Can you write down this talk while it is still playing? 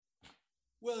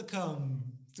Welcome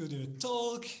to the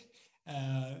talk,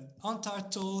 Antar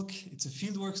talk. It's a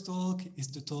fieldworks talk. It's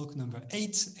the talk number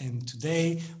 8. And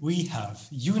today we have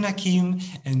Yuna Kim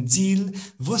and Zil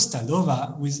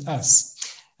Vostalova with us.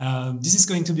 This is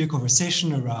going to be a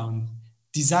conversation around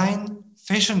design,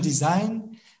 fashion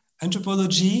design,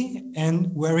 anthropology,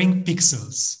 and wearing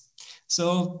pixels.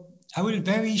 So I will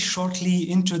very shortly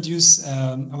introduce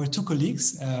our two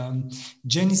colleagues.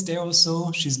 Jen is there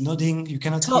also. She's nodding. You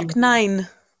cannot hear Talk 9.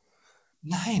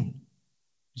 9.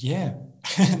 Yeah,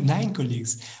 9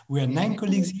 colleagues. We are 9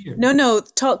 colleagues here. No,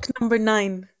 talk number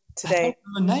 9 today. Talk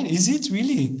number 9. Is it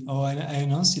really? Oh, I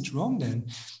announced it wrong then.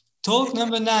 Talk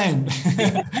number 9.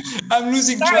 I'm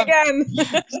losing track. Again.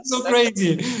 So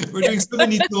crazy. We're doing so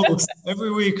many talks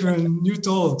every week. New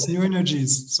talks, new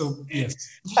energies. So yes.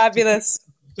 Fabulous.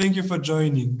 Thank you for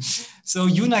joining. So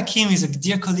Yuna Kim is a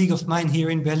dear colleague of mine here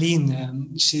in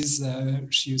Berlin. She is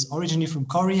originally from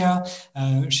Korea.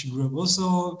 She grew up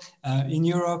also in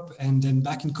Europe and then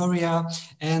back in Korea.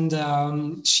 And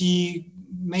she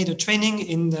made a training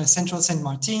in the Central Saint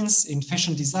Martins in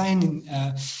fashion design.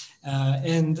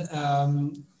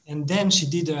 And then she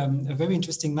did a very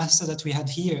interesting master that we have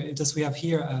here.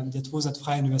 That was at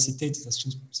Freie Universität.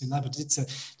 But it's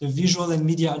the Visual and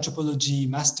Media Anthropology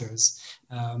Masters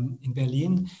in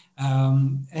Berlin.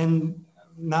 And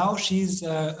now she's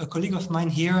a colleague of mine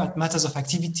here at Matters of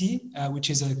Activity, which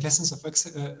is a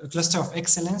cluster of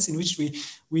excellence in which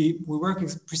we work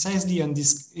precisely on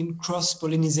this in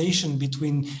cross-pollination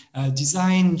between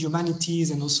design, humanities,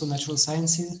 and also natural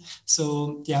sciences.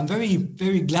 So yeah, I'm very,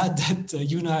 very glad that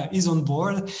Yuna is on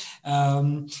board.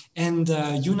 And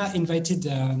Yuna invited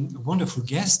a wonderful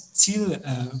guest, Zil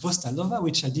Vostalova,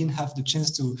 which I didn't have the chance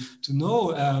to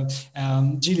know.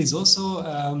 Jill is also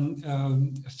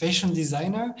a fashion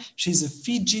designer. She's a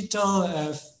phygital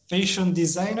fashion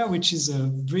designer, which is a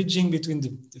bridging between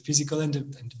the physical and the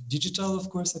digital, of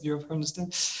course, if you ever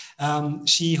understand.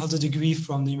 She holds a degree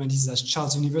from the Humanities at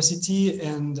Charles University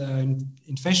and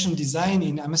in fashion design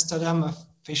in Amsterdam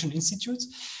Fashion Institute.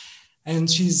 And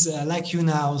she's like you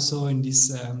now also in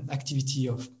this activity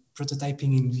of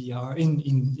prototyping in VR,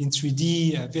 in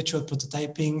 3D, virtual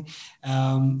prototyping.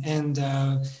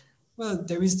 Well,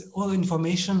 there is all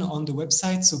information on the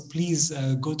website, so please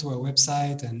go to our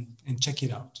website and check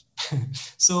it out.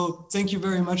 So thank you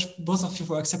very much, both of you,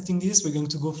 for accepting this. We're going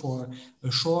to go for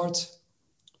a short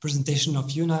presentation of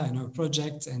Yuna and her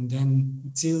project, and then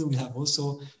Zil will have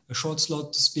also a short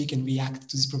slot to speak and react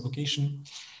to this provocation.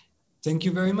 Thank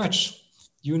you very much.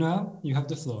 Yuna, you have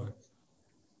the floor.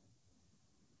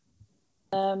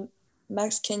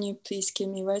 Max, can you please give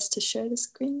me rights to share the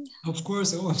screen? Of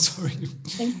course. Oh, I'm sorry.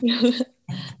 Thank you.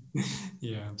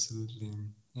 Yeah, absolutely.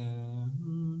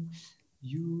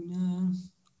 Yuna,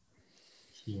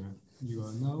 here. You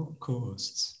are now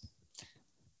co-hosts.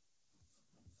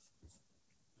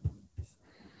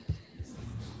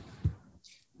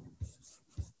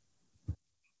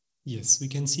 Yes, we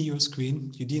can see your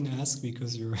screen. You didn't ask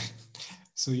because you're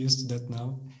so used to that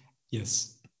now.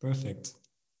 Yes, perfect.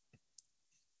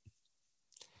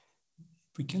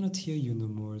 We cannot hear you no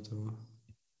more, though.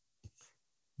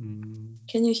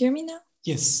 Can you hear me now?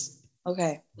 Yes.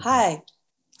 Okay. Hi.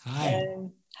 Hi.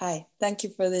 Hi. Thank you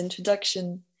for the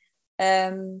introduction.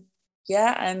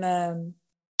 Yeah, I'm an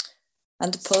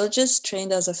anthropologist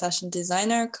trained as a fashion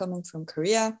designer coming from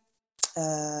Korea.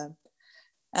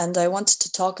 And I wanted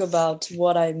to talk about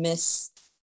what I miss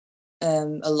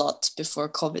a lot before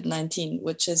COVID-19,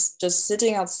 which is just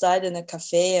sitting outside in a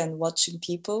cafe and watching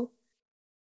people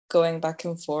going back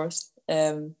and forth.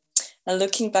 And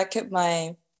looking back at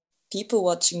my people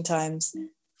watching times,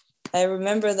 I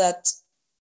remember that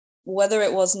whether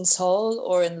it was in Seoul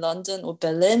or in London or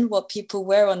Berlin, what people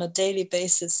wear on a daily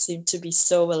basis seemed to be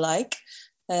so alike,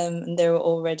 and they were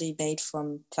already made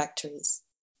from factories.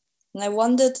 And I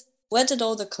wondered, where did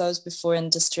all the clothes before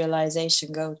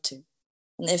industrialization go to?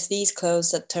 And if these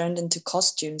clothes that turned into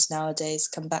costumes nowadays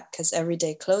come back as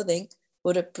everyday clothing,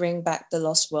 would it bring back the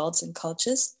lost worlds and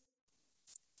cultures?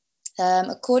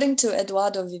 According to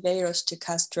Eduardo Viveiros de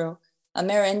Castro,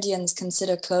 Amerindians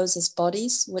consider clothes as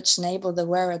bodies, which enable the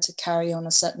wearer to carry on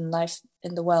a certain life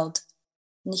in the world.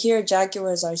 And here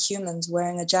jaguars are humans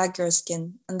wearing a jaguar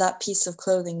skin, and that piece of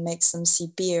clothing makes them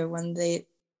see beer when they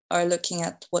are looking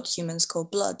at what humans call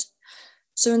blood.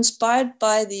 So inspired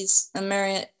by these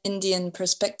Amerindian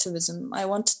perspectivism, I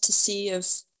wanted to see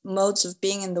if modes of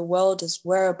being in the world is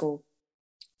wearable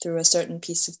through a certain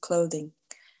piece of clothing.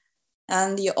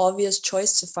 And the obvious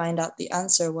choice to find out the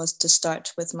answer was to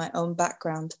start with my own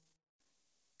background.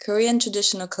 Korean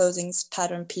traditional clothing's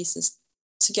pattern pieces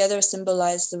together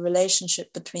symbolize the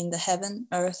relationship between the heaven,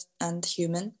 earth, and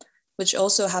human, which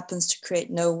also happens to create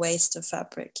no waste of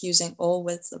fabric, using all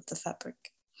width of the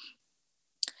fabric.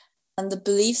 And the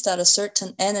belief that a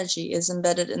certain energy is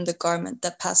embedded in the garment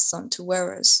that passes on to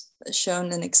wearers,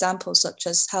 shown in examples such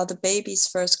as how the baby's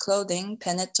first clothing,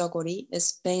 penet jogori,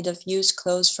 is made of used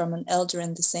clothes from an elder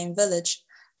in the same village,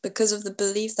 because of the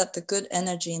belief that the good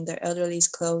energy in their elderly's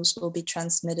clothes will be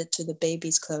transmitted to the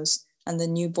baby's clothes, and the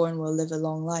newborn will live a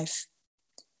long life.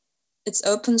 Its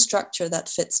open structure that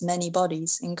fits many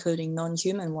bodies, including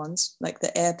non-human ones, like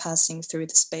the air passing through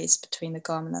the space between the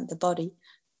garment and the body,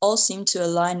 all seem to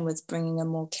align with bringing a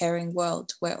more caring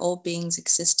world where all beings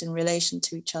exist in relation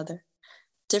to each other,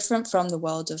 different from the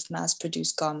world of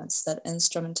mass-produced garments that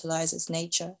instrumentalizes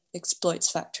nature,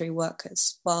 exploits factory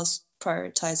workers, whilst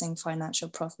prioritizing financial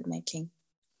profit-making.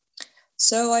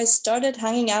 So I started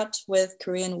hanging out with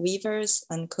Korean weavers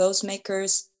and clothes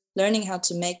makers, learning how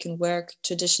to make and wear a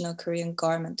traditional Korean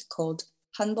garment called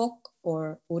hanbok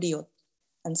or uriot,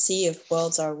 and see if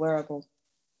worlds are wearable.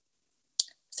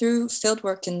 Through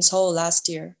fieldwork in Seoul last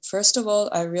year, first of all,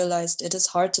 I realized it is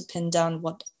hard to pin down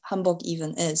what hanbok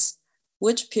even is.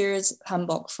 Which period's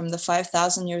hanbok from the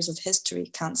 5,000 years of history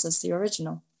counts as the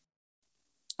original?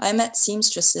 I met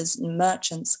seamstresses and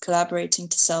merchants collaborating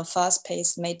to sell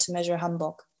fast-paced made-to-measure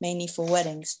hanbok, mainly for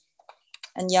weddings,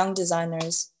 and young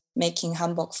designers making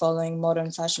hanbok following modern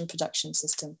fashion production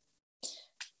system,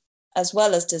 as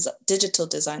well as digital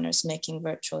designers making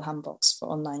virtual hanboks for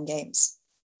online games.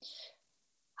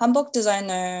 Hanbok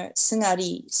designer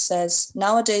Seung-ari says,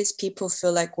 nowadays people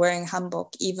feel like wearing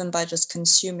hanbok even by just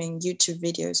consuming YouTube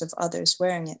videos of others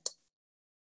wearing it.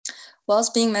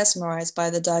 Whilst being mesmerized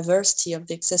by the diversity of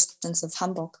the existence of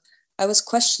hanbok, I was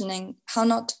questioning how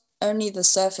not only the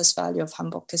surface value of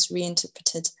hanbok is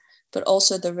reinterpreted, but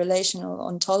also the relational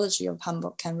ontology of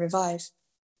hanbok can revive.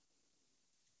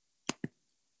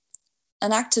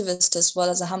 An activist as well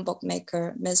as a hanbok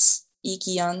maker, Ms. Lee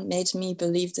Gi-yeon, made me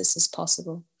believe this is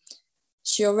possible.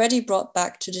 She already brought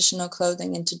back traditional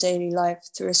clothing into daily life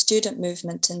through a student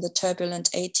movement in the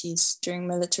turbulent 80s during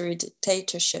military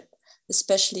dictatorship,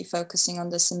 especially focusing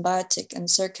on the symbiotic and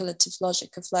circulative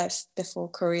logic of life before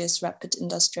Korea's rapid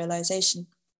industrialization.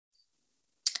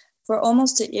 For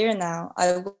almost a year now,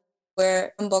 I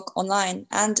wear hanbok online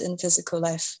and in physical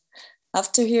life.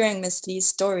 After hearing Ms. Lee's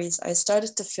stories, I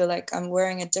started to feel like I'm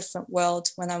wearing a different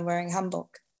world when I'm wearing hanbok.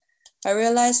 I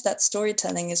realized that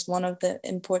storytelling is one of the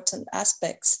important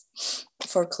aspects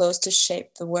for clothes to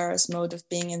shape the wearer's mode of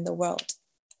being in the world.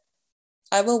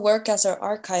 I will work as her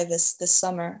archivist this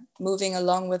summer, moving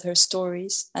along with her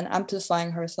stories and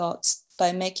amplifying her thoughts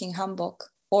by making hanbok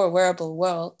or wearable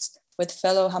worlds with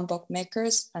fellow hanbok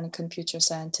makers and computer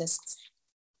scientists.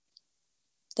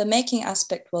 The making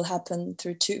aspect will happen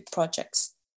through two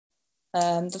projects.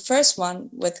 The first one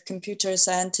with computer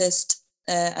scientist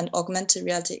and augmented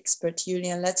reality expert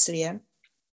Julian Letzlier.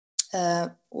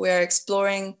 We're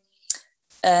exploring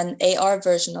an AR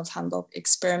version of hanbok,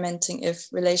 experimenting if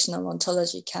relational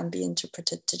ontology can be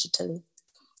interpreted digitally.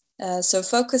 So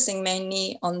focusing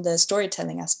mainly on the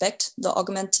storytelling aspect, the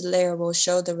augmented layer will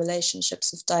show the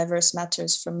relationships of diverse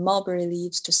matters from mulberry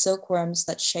leaves to silkworms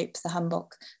that shape the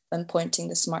hanbok when pointing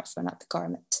the smartphone at the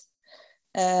garment.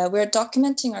 We're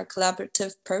documenting our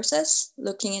collaborative process,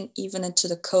 looking even into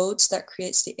the codes that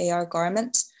creates the AR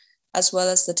garment, as well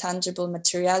as the tangible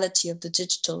materiality of the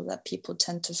digital that people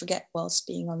tend to forget whilst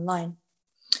being online.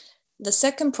 The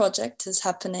second project is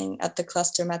happening at the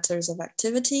Cluster Matters of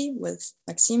Activity with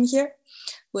Maxime here,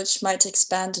 which might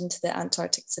expand into the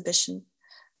Antarctic exhibition.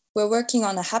 We're working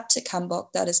on a haptic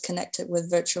hanbok that is connected with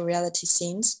virtual reality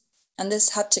scenes, and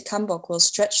this haptic hanbok will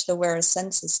stretch the wearer's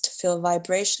senses to feel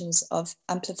vibrations of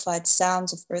amplified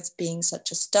sounds of Earth beings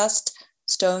such as dust,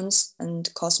 stones,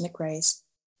 and cosmic rays.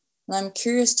 And I'm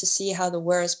curious to see how the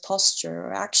wearer's posture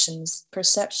or actions,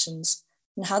 perceptions,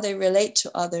 and how they relate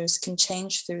to others can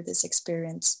change through this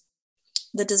experience.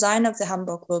 The design of the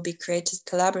hanbok will be created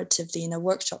collaboratively in a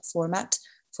workshop format,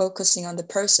 focusing on the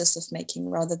process of making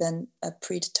rather than a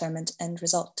predetermined end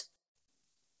result.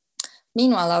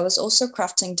 Meanwhile, I was also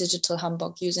crafting digital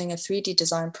hanbok using a 3D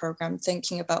design program,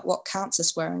 thinking about what counts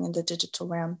as wearing in the digital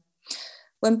realm.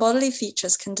 When bodily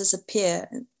features can disappear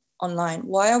online,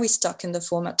 why are we stuck in the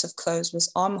format of clothes with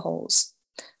armholes?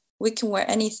 We can wear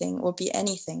anything or be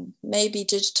anything. Maybe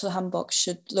digital hanbok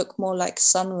should look more like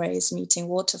sun rays meeting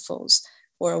waterfalls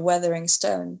or a weathering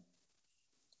stone.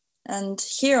 And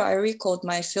here I recalled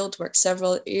my fieldwork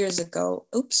several years ago,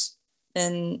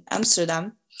 in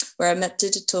Amsterdam, where I met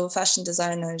digital fashion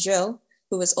designer Jill,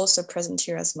 who was also present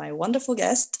here as my wonderful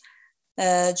guest.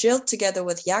 Jill, together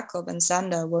with Jakob and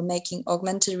Sander, were making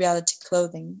augmented reality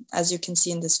clothing, as you can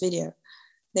see in this video.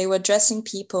 They were dressing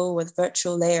people with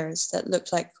virtual layers that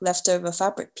looked like leftover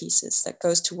fabric pieces that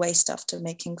goes to waste after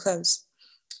making clothes.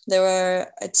 They were,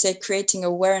 I'd say, creating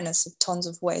awareness of tons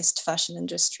of waste fashion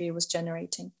industry was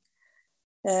generating.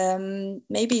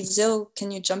 Maybe Jill,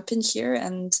 can you jump in here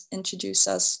and introduce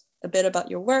us a bit about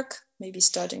your work, maybe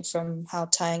starting from how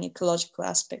tying ecological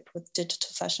aspect with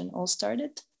digital fashion all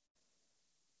started?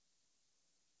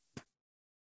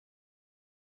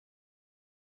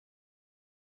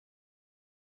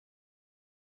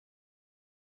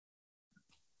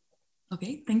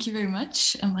 Okay, thank you very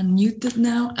much. I'm unmuted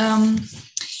now.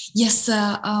 Yes,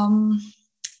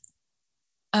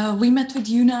 we met with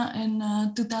Yuna in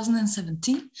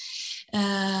 2017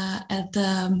 at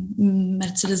the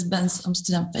Mercedes-Benz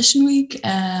Amsterdam Fashion Week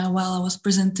while I was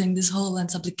presenting this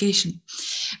HoloLens application.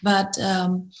 But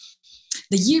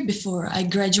the year before, I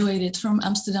graduated from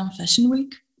Amsterdam Fashion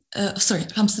Week.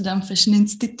 Amsterdam Fashion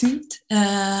Institute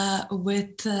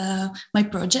with my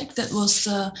project that was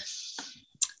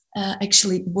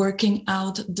actually working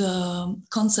out the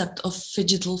concept of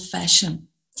phygital fashion.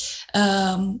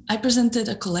 I presented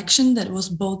a collection that was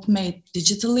both made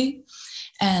digitally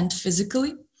and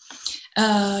physically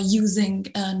using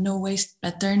no waste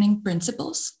patterning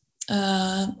principles,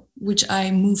 which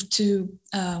I moved to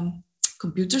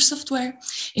computer software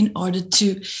in order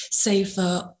to save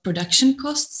production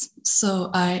costs.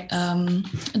 So I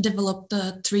developed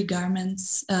 3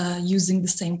 garments using the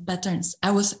same patterns. I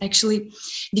was actually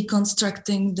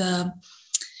deconstructing the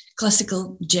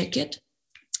classical jacket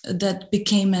that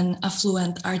became an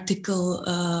affluent article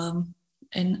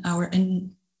in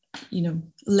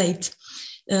late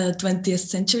 20th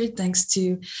century, thanks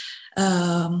to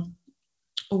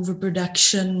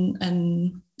overproduction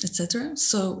and etc.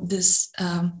 So this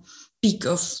peak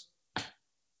of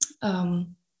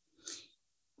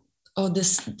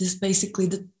this basically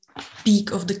the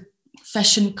peak of the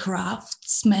fashion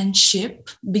craftsmanship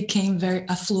became very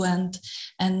affluent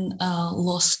and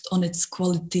lost on its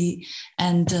quality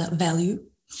and value.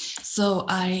 So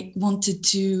I wanted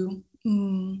to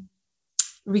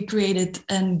recreate it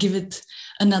and give it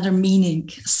another meaning,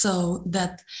 so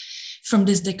that from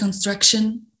this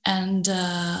deconstruction and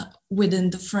within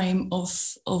the frame of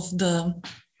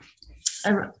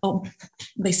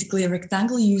basically a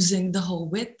rectangle using the whole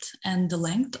width and the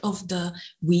length of the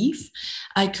weave,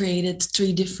 I created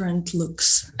 3 different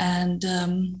looks. And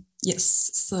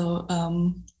yes, so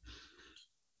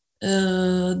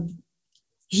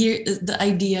here the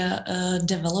idea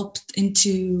developed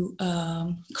into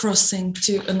crossing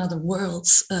to another world.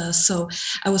 So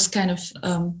I was kind of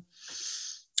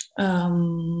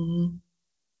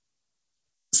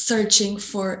searching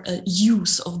for a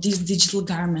use of these digital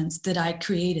garments that I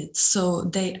created, so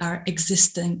they are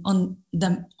existing on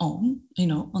them own,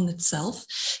 on itself.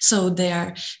 So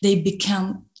they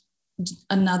become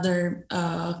another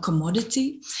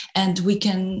commodity, and we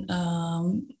can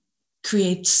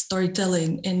create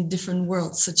storytelling in different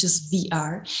worlds, such as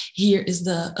VR. Here is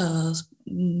the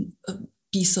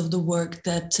piece of the work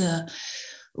that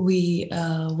we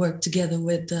worked together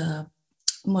with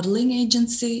modeling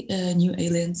agency, New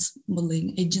Aliens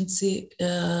modeling agency,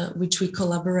 which we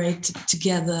collaborated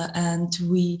together, and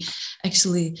we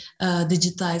actually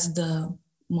digitized the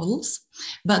models.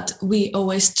 But we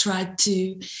always tried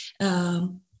to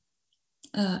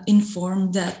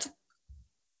inform that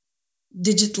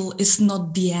digital is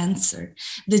not the answer.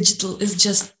 Digital is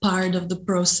just part of the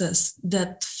process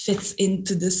that fits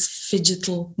into this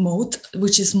phygital mode,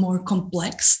 which is more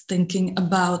complex, thinking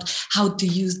about how to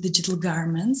use digital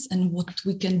garments and what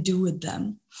we can do with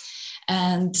them.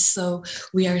 And so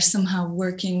we are somehow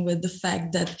working with the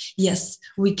fact that, yes,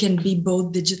 we can be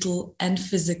both digital and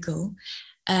physical,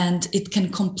 and it can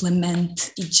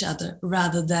complement each other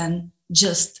rather than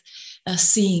just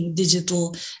seeing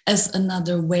digital as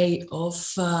another way of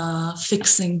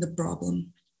fixing the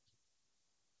problem.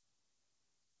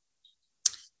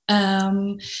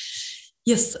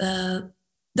 Yes, the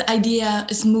idea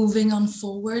is moving on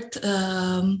forward.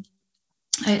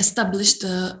 I established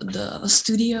the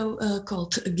studio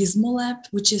called Gizmo Lab,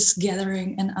 which is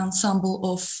gathering an ensemble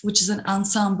of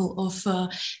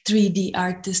 3D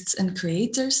artists and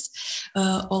creators,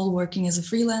 all working as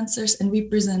freelancers. And we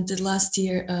presented last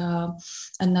year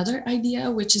another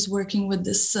idea, which is working with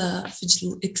this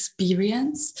digital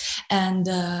experience and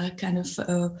kind of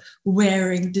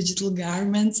wearing digital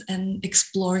garments and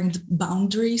exploring the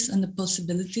boundaries and the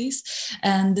possibilities.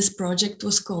 And this project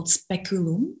was called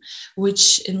Speculum,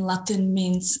 which in Latin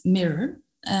means mirror.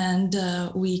 And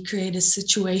we create a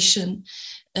situation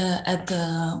at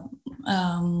the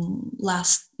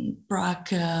last Prague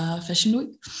Fashion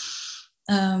Week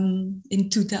in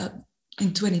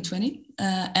 2020,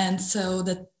 and so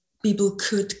that people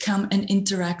could come and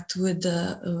interact with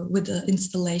the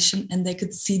installation, and they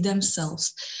could see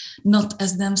themselves, not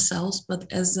as themselves, but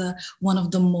as one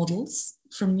of the models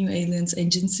from New Aliens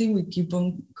Agency. We keep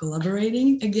on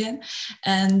collaborating again,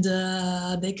 and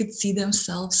they could see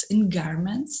themselves in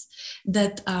garments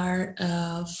that are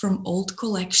from old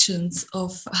collections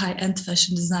of high-end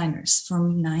fashion designers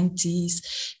from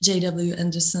 90s, J.W.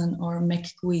 Anderson or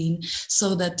McQueen,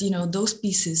 so that, you know, those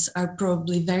pieces are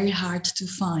probably very hard to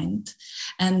find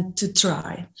and to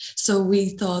try. So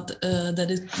we thought that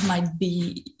it might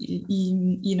be,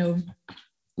 you know,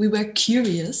 we were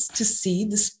curious to see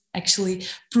this actually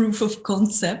proof of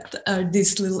concept,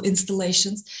 these little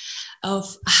installations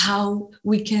of how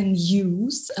we can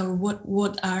use, or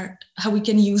how we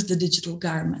can use the digital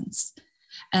garments,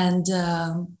 and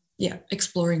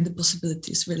exploring the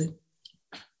possibilities, really.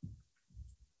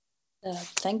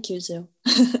 Thank you, Jill.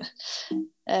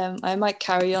 I might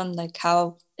carry on, like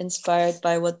how inspired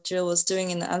by what Jill was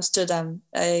doing in Amsterdam,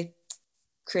 I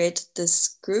created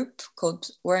this group called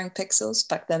Wearing Pixels,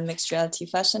 back then Mixed Reality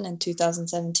Fashion, in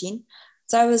 2017.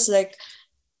 So I was like,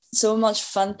 so much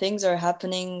fun things are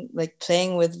happening, like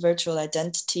playing with virtual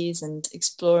identities and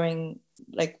exploring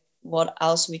like what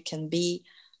else we can be.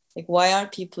 Like, why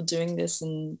aren't people doing this,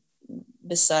 and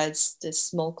besides this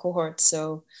small cohort?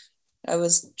 So I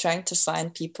was trying to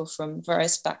find people from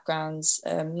various backgrounds,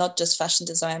 not just fashion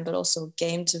design, but also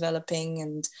game developing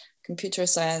and computer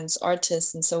science,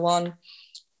 artists, and so on.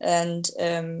 And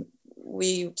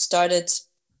we started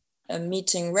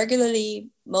meeting regularly,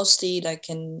 mostly like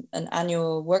in an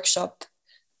annual workshop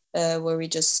where we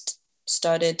just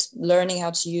started learning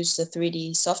how to use the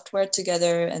 3D software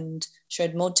together and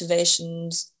shared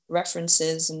motivations,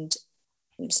 references, and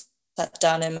sat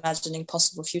down imagining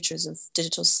possible futures of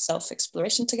digital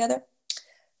self-exploration together.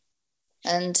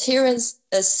 And here is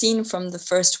a scene from the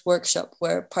first workshop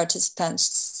where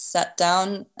participants sat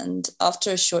down, and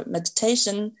after a short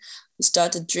meditation, we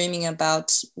started dreaming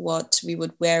about what we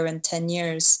would wear in 10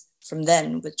 years from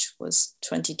then, which was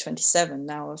 2027.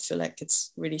 Now I feel like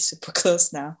it's really super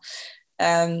close now.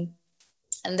 And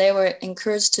they were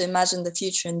encouraged to imagine the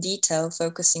future in detail,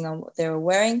 focusing on what they were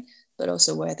wearing, but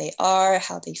also where they are,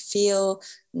 how they feel,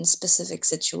 and the specific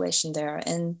situation they are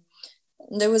in.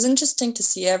 And it was interesting to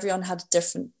see everyone had a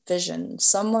different vision.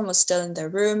 Someone was still in their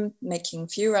room, making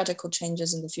few radical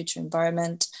changes in the future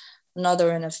environment,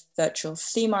 another in a virtual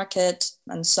flea market,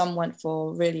 and some went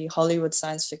for really Hollywood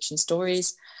science fiction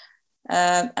stories.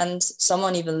 And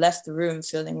someone even left the room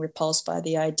feeling repulsed by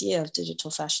the idea of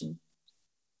digital fashion.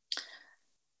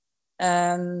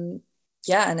 And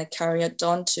it carried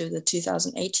on to the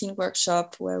 2018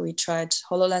 workshop where we tried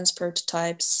HoloLens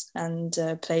prototypes and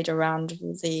played around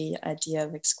with the idea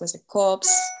of exquisite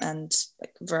corpse and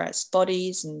like various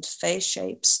bodies and face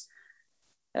shapes.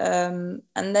 And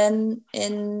then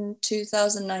in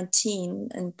 2019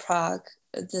 in Prague,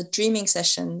 the dreaming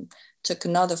session took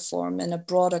another form in a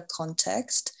broader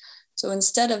context. So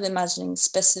instead of imagining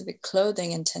specific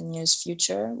clothing in 10 years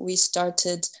future, we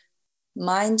started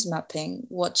mind mapping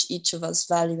what each of us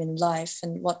value in life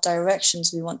and what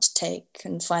directions we want to take,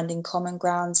 and finding common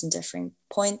grounds and differing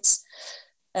points.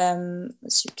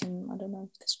 As you can, I don't know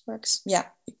if this works. Yeah,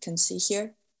 you can see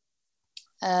here.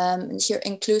 And here,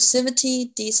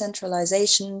 inclusivity,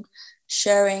 decentralization,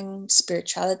 sharing,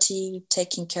 spirituality,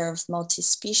 taking care of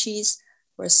multi-species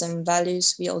were some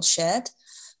values we all shared.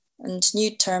 And new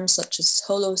terms such as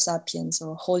holo sapiens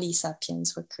or holy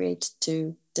sapiens were created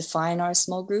to define our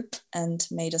small group and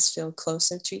made us feel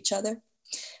closer to each other.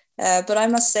 But I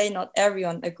must say, not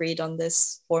everyone agreed on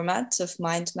this format of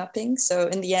mind mapping. So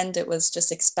in the end, it was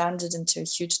just expanded into a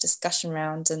huge discussion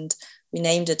round, and we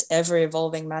named it Ever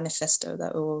Evolving Manifesto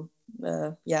that will,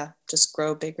 just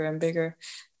grow bigger and bigger,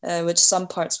 which some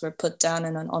parts were put down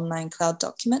in an online cloud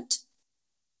document.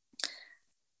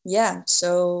 Yeah,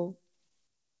 so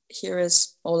here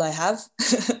is all I have.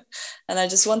 And I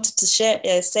just wanted to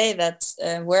say that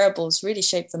wearables really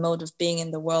shape the mode of being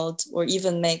in the world, or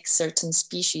even make certain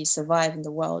species survive in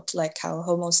the world, like how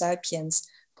Homo sapiens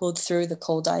pulled through the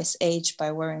cold ice age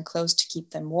by wearing clothes to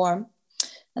keep them warm.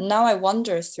 And now I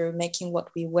wonder, through making what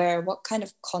we wear, what kind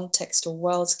of context or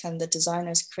worlds can the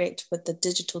designers create with the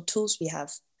digital tools we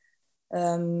have?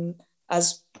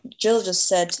 As Jill just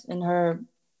said in her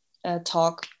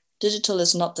talk, digital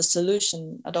is not the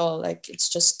solution at all. Like, it's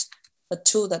just a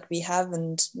tool that we have,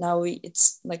 and now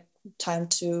it's like time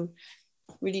to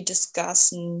really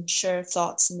discuss and share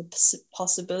thoughts and the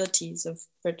possibilities of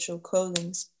virtual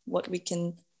clothing, what we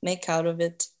can make out of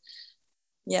it.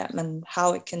 and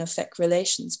how it can affect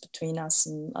relations between us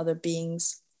and other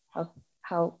beings,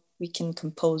 how we can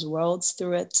compose worlds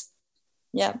through it.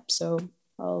 So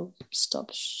I'll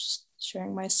stop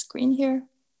sharing my screen here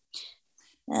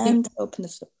and open the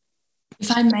floor.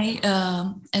 If I may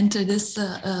enter this,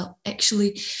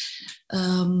 actually,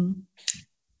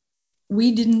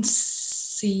 we didn't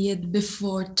see it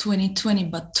before 2020,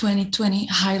 but 2020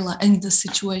 and the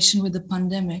situation with the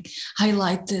pandemic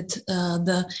highlighted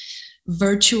the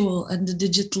virtual and the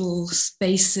digital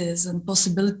spaces and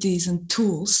possibilities and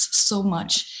tools so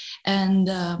much, and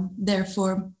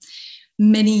therefore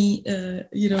many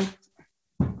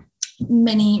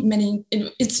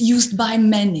it's used by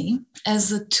many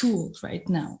as a tool right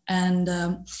now, and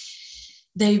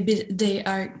they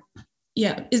are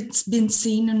it's been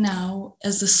seen now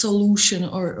as a solution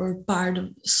or part of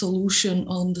solution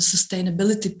on the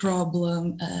sustainability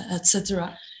problem,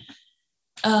 etc.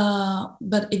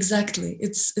 But exactly,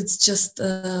 it's just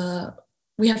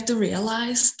we have to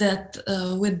realize that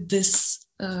with this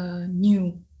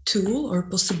new tool or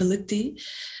possibility,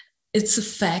 it's a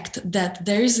fact that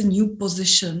there is a new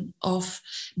position of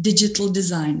digital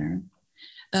designer,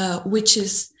 which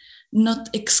is not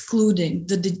excluding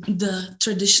the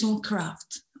traditional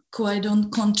craft. Quite on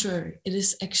contrary, it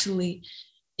is actually,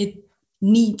 the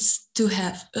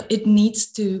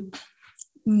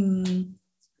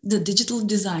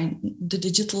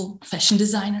digital fashion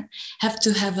designer have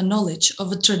to have a knowledge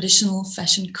of a traditional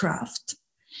fashion craft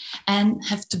and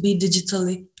have to be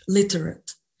digitally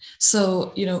literate.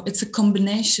 So, it's a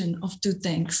combination of two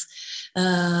things,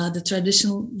 the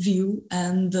traditional view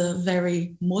and the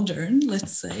very modern,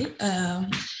 let's say.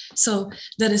 So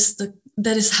that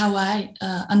is how I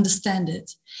understand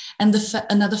it. And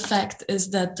another fact is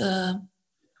that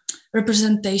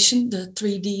representation, the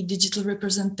 3D digital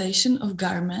representation of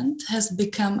garment has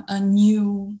become a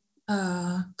new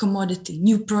commodity,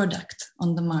 new product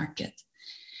on the market.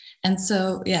 And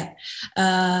so,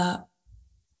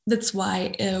 that's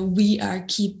why we are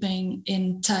keeping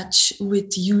in touch with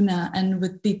Yuna and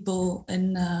with people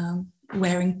in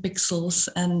Wearing Pixels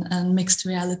and Mixed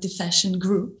Reality Fashion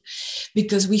Group,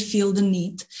 because we feel the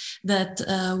need that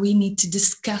we need to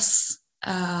discuss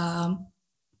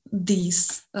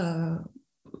these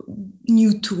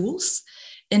new tools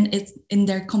in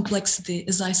their complexity,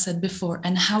 as I said before,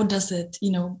 and how does it,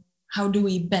 how do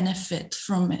we benefit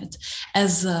from it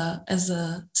as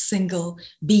a single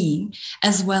being,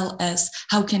 as well as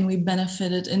how can we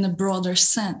benefit it in a broader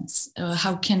sense?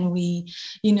 How can we,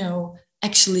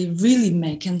 actually really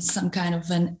make some kind of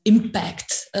an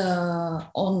impact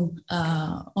on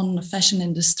the fashion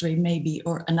industry, maybe,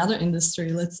 or another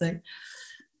industry, let's say.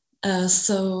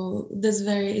 So that's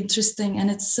very interesting, and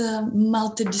it's a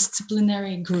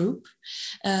multidisciplinary group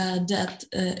that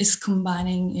is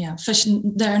combining fashion.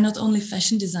 There are not only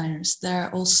fashion designers, there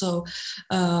are also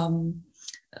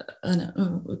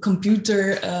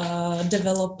computer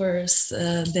developers,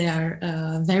 there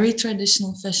are very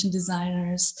traditional fashion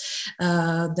designers,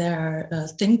 there are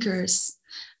thinkers.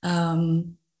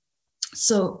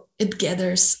 So it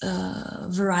gathers a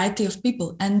variety of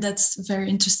people, and that's very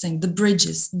interesting, the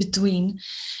bridges between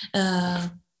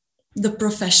the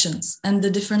professions and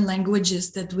the different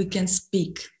languages that we can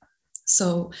speak.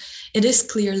 So it is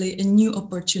clearly a new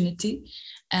opportunity,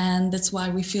 and that's why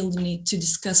we feel the need to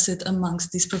discuss it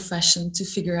amongst these professions to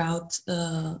figure out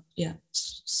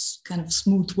kind of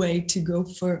smooth way to go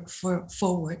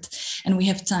forward. And we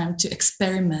have time to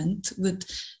experiment with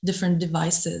different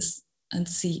devices and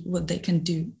see what they can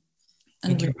do.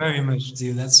 Thank you very much,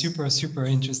 Zil. That's super, super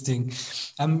interesting.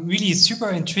 I'm really super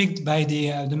intrigued by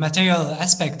the material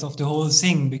aspect of the whole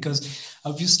thing, because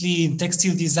obviously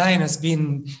textile design has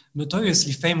been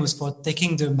notoriously famous for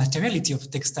taking the materiality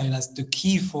of textile as the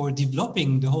key for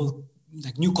developing the whole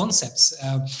new concepts,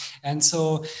 and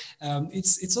so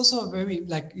it's also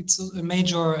it's a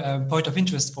major point of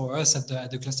interest for us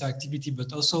at the cluster activity,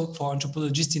 but also for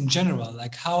anthropologists in general,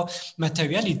 like how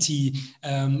materiality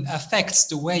affects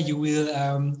the way you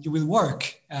will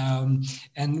work,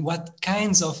 and what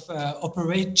kinds of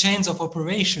chains of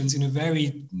operations in a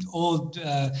very old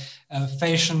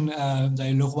fashion,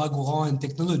 the Leroy-Gourand and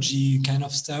technology kind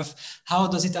of stuff. How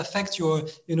does it affect your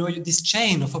this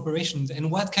chain of operations,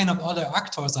 and what kind of other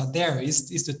actors are there? Is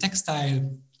the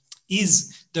textile,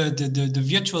 is the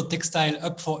virtual textile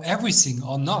up for everything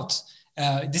or not?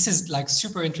 This is like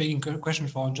super intriguing question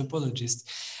for anthropologists.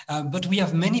 But we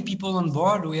have many people on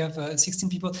board. We have 16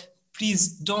 people. please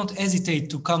don't hesitate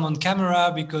to come on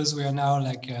camera, because we are now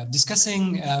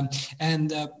discussing.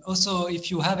 And also,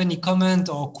 if you have any comment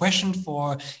or question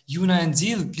for Yuna and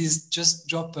Zil, please just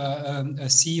drop a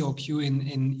C or Q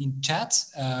in chat,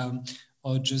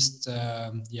 or just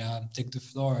take the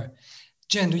floor.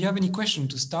 Jen, do you have any question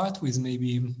to start with,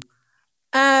 maybe?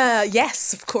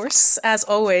 Yes, of course, as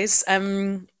always.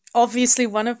 Obviously,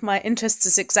 one of my interests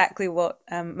is exactly what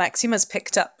Maxima's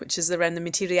picked up, which is around the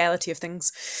materiality of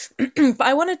things. But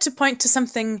I wanted to point to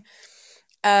something.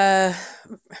 I'll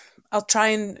try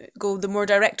and go the more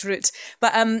direct route.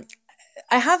 But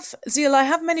I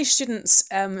have many students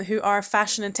who are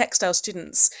fashion and textile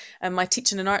students. I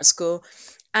teach in an art school,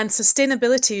 and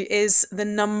sustainability is the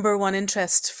number one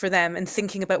interest for them in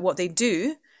thinking about what they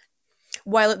do,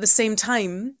 while at the same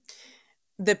time,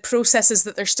 the processes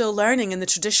that they're still learning in the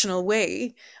traditional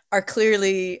way are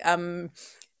clearly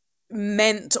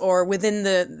meant or within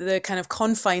the kind of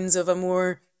confines of a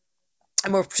more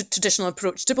traditional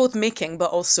approach to both making,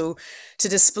 but also to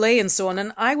display and so on.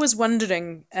 And I was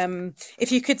wondering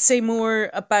if you could say more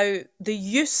about the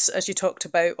use, as you talked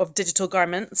about, of digital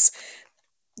garments,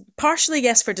 partially,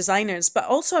 yes, for designers, but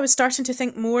also I was starting to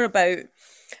think more about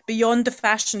beyond the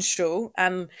fashion show,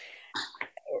 and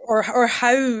or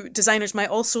how designers might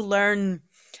also learn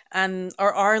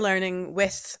or are learning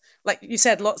with, like you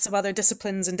said, lots of other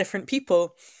disciplines and different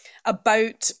people,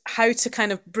 about how to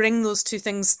kind of bring those two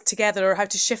things together, or how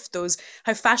to shift those,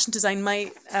 how fashion design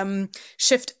might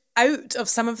shift out of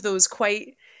some of those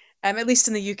quite, at least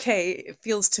in the UK, it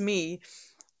feels to me,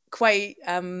 quite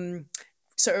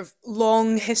sort of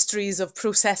long histories of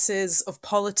processes, of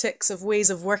politics, of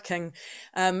ways of working,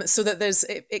 so that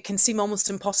it can seem almost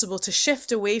impossible to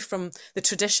shift away from the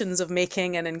traditions of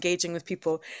making and engaging with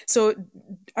people. So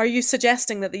are you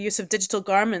suggesting that the use of digital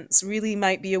garments really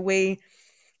might be a way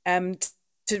to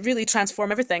really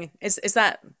transform everything? Is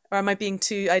that, or am I being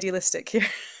too idealistic here?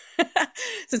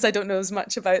 Since I don't know as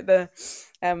much about the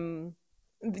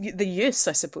use,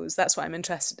 I suppose that's what I'm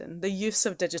interested in, the use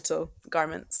of digital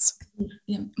garments.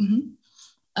 Yeah.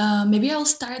 Mm-hmm. Maybe I'll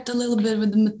start a little bit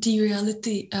with the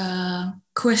materiality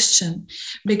question,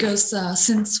 because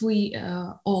since we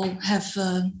all have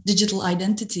digital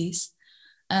identities,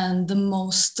 and the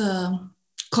most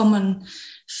common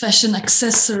fashion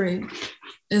accessory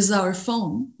is our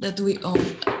phone that we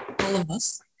own, all of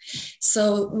us.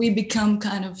 So we become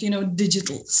kind of,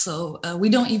 digital. So we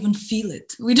don't even feel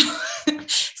it. We don't.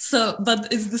 So, but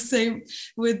it's the same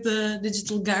with the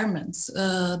digital garments.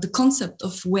 The concept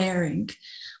of wearing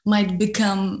might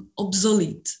become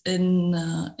obsolete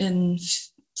in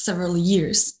several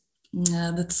years.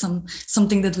 That's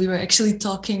something that we were actually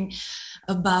talking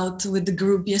about with the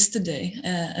group yesterday,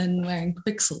 and wearing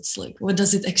pixels. Like, what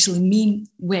does it actually mean,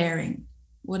 wearing?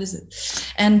 What is it?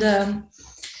 And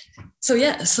so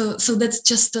that's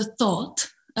just a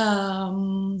thought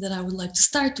that I would like to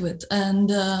start with.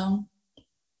 And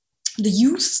the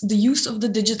use of the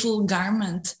digital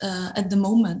garment at the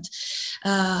moment,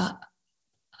 I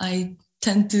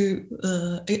tend to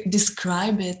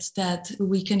describe it that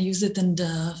we can use it in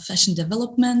the fashion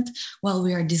development while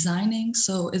we are designing.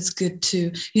 So it's good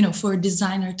to, for a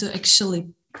designer to actually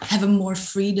have a more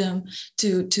freedom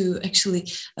to actually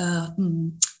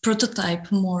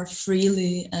prototype more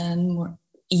freely and more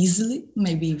easily,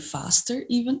 maybe faster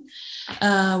even,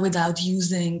 without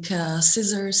using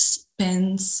scissors,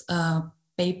 pens,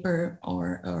 paper,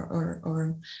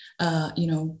 or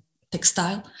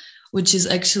textile, which is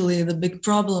actually the big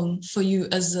problem for you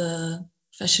as a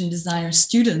fashion designer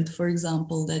student, for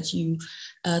example, that you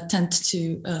tend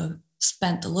to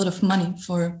spend a lot of money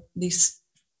for these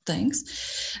things.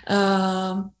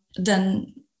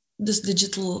 Then this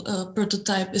digital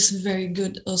prototype is very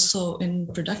good also in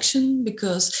production,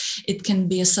 because it can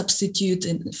be a substitute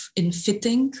in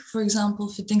fitting, for example,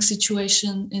 fitting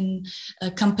situation in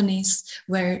companies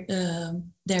where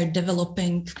they're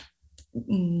developing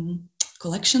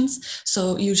collections.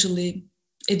 So usually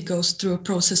it goes through a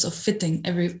process of fitting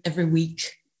every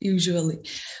week, usually,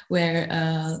 where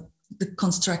the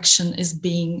construction is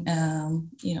being,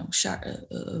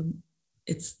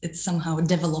 it's somehow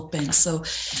developing. So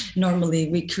normally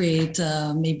we create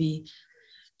maybe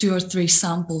 2 or 3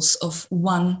 samples of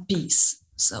one piece.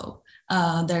 So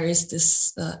there is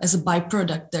this, as a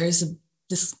byproduct, there is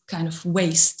this kind of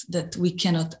waste that we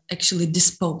cannot actually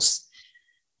dispose.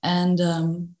 And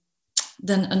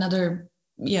then another,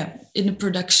 in a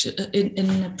production,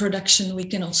 we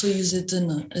can also use it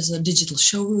as a digital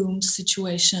showroom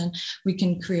situation. We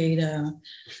can create a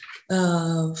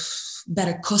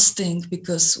better costing,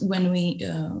 because when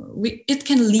it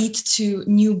can lead to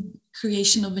new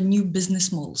creation of a new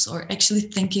business models, or actually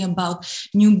thinking about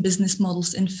new business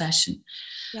models in fashion.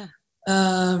 Yeah.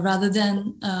 Rather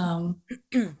than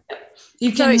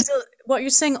you Sorry, can. so what you're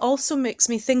saying also makes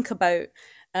me think about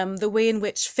the way in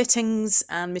which fittings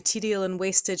and material and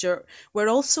wastage were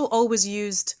also always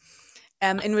used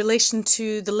in relation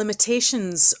to the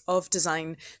limitations of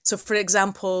design. So, for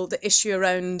example, the issue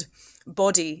around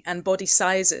body and body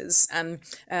sizes and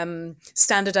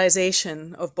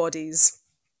standardization of bodies.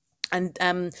 And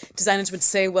designers would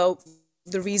say, well,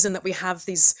 the reason that we have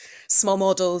these small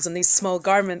models and these small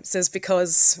garments is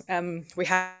because we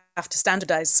have to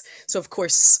standardize. So, of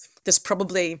course, there's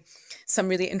probably some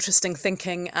really interesting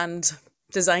thinking and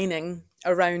designing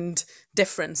around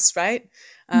difference, right?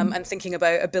 And thinking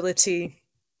about ability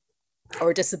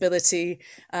or disability,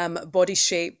 body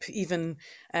shape, even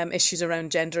issues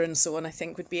around gender and so on, I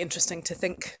think would be interesting to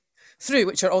think through,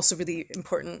 which are also really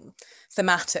important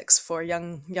thematics for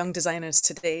young designers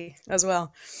today as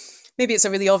well. Maybe it's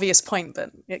a really obvious point,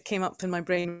 but it came up in my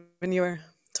brain when you were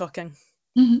talking.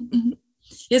 Mm-hmm, mm-hmm.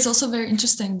 It's also very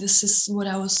interesting. This is what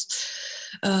I was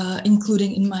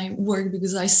including in my work,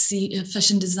 because I see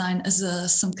fashion design as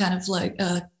some kind of like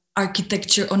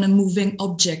architecture on a moving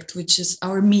object, which is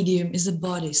our medium is a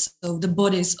body. So the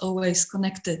body is always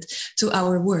connected to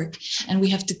our work, and we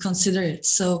have to consider it.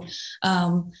 So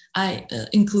I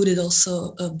included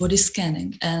also body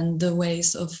scanning and the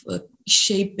ways of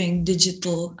shaping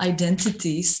digital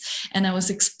identities, and I was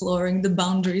exploring the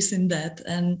boundaries in that,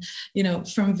 and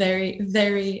from very,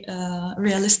 very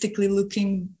realistically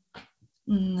looking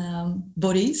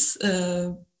bodies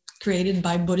created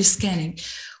by body scanning,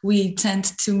 we tend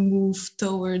to move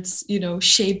towards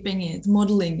shaping it,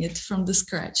 modeling it from the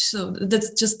scratch. So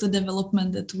that's just the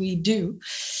development that we do,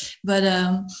 but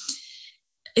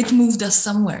it moved us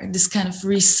somewhere, this kind of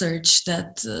research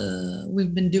that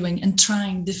we've been doing and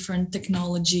trying different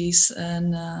technologies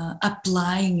and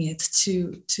applying it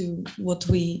to what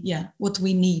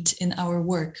we need in our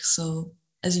work. So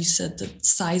as you said, the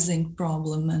sizing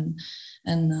problem and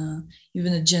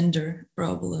even a gender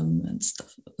problem and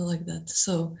stuff like that.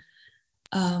 So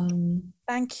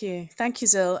thank you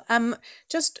Zil.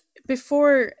 Just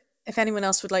before, if anyone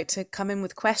else would like to come in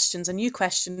with questions, a new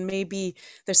question, maybe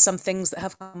there's some things that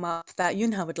have come up that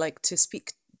Yunha would like to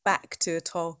speak back to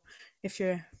at all, as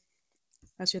you're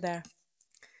there,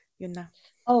 Yunha.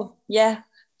 Oh yeah,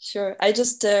 sure. I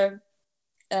just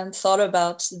thought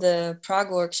about the Prague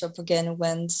workshop again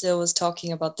when Zil was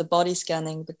talking about the body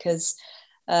scanning, because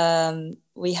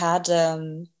we had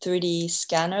 3D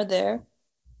scanner there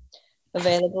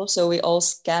available, so we all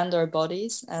scanned our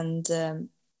bodies and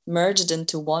merged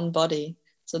into one body.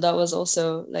 So that was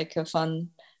also like a fun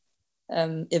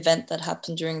event that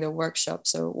happened during the workshop.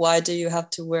 So why do you have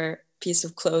to wear a piece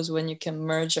of clothes when you can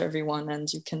merge everyone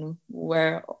and you can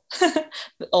wear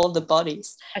all the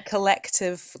bodies? A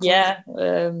collective. Yeah.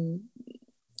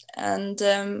 And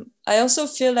I also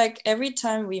feel like every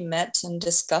time we met and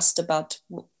discussed about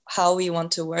how we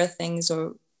want to wear things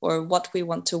or what we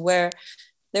want to wear,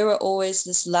 there were always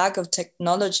this lack of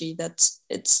technology that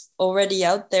it's already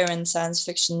out there in science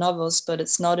fiction novels, but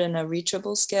it's not in a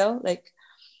reachable scale. Like,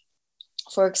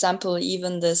 for example,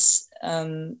 even this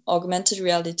augmented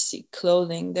reality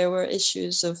clothing, there were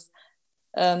issues of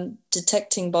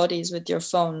detecting bodies with your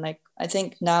phone. Like, I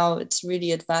think now it's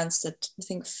really advanced that I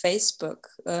think Facebook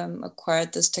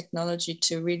acquired this technology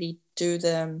to really do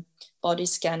the body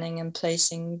scanning and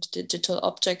placing digital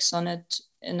objects on it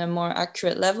in a more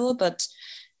accurate level. But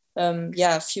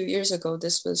a few years ago,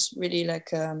 this was really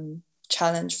like a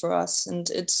challenge for us. And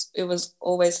it was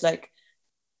always like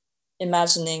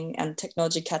imagining and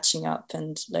technology catching up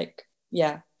and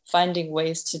finding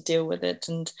ways to deal with it.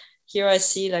 And here I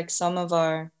see like some of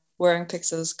our Wearing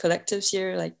Pixels collectives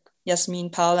here, like Yasmin,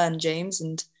 Paula, and James,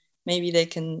 and maybe they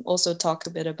can also talk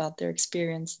a bit about their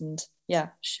experience and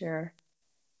share.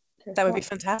 That would be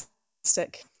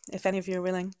fantastic if any of you are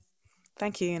willing.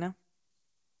 Thank you, Yunha.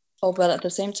 Oh, but at the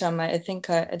same time, I think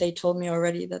they told me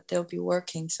already that they'll be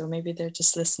working, so maybe they're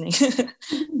just listening.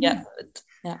 Yeah.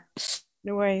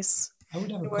 No worries. I would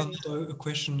have a comment or a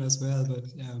question as well, but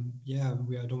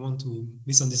I don't want to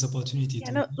miss on this opportunity.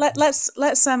 Let's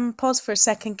pause for a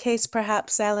second, in case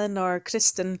perhaps Ellen or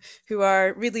Kristen, who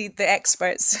are really the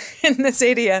experts in this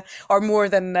area, or more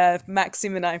than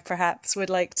Maxime and I perhaps, would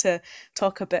like to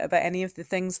talk a bit about any of the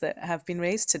things that have been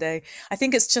raised today. I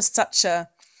think it's just such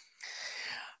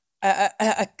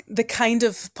the kind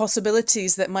of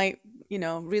possibilities that might,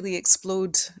 really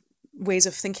explode ways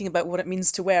of thinking about what it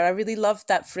means to wear. I really loved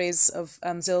that phrase of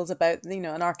Zil's about,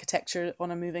 an architecture on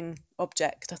a moving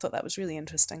object. I thought that was really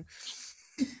interesting.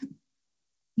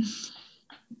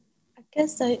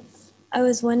 guess I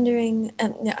was wondering,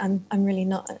 yeah, I'm really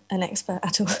not an expert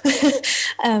at all,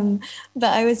 but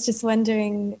I was just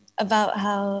wondering about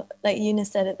how, like Una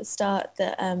said at the start,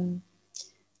 that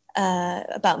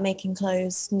about making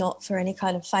clothes not for any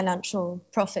kind of financial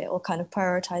profit, or kind of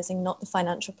prioritizing not the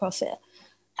financial profit.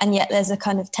 And yet there's a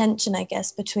kind of tension, I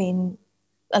guess, between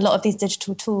a lot of these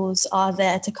digital tools are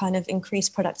there to kind of increase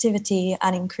productivity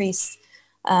and increase,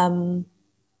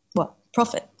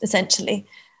 profit, essentially.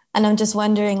 And I'm just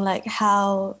wondering, like,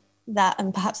 how that,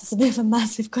 and perhaps it's a bit of a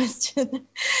massive question,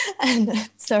 and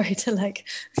sorry to like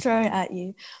throw it at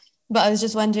you, but I was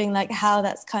just wondering, like, how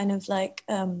that's kind of like,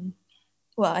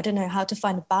 I don't know, how to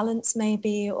find a balance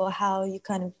maybe, or how you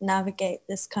kind of navigate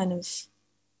this kind of,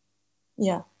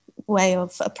 way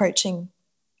of approaching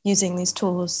using these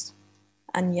tools.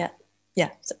 And yet,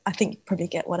 so I think you probably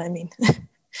get what I mean.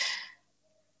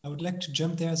 I would like to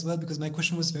jump there as well, because my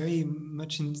question was very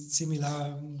much in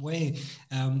similar way.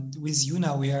 With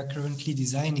Una, we are currently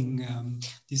designing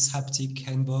this haptic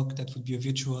handbook that would be a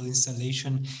virtual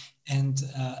installation. And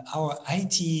our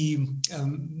IT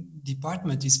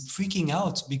department is freaking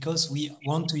out because we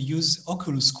want to use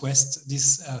Oculus Quest,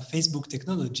 this Facebook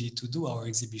technology, to do our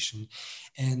exhibition.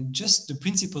 And just the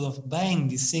principle of buying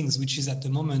these things, which is at the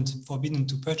moment forbidden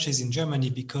to purchase in Germany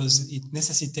because it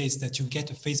necessitates that you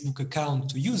get a Facebook account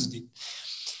to use it.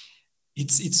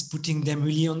 It's putting them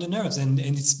really on the nerves, and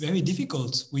it's very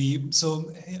difficult.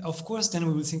 So of course, then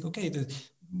we will think, okay,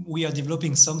 we are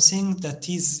developing something that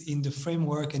is in the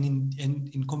framework and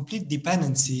in complete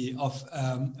dependency of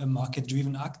a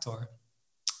market-driven actor.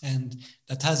 And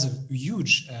that has a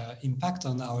huge impact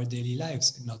on our daily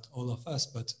lives, not all of us,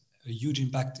 but a huge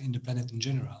impact in the planet in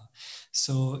general.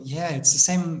 So yeah, it's the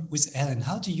same with Ellen.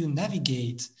 How do you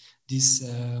navigate this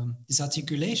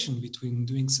articulation between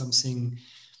doing something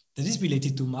that is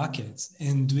related to markets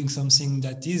and doing something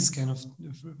that is kind of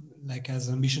like has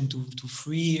a mission to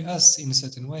free us in a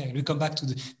certain way? And we come back to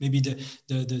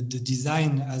the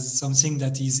design as something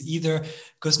that is either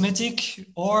cosmetic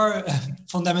or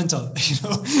fundamental,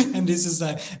 and this is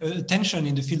a tension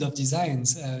in the field of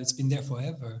designs. It's been there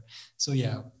forever. So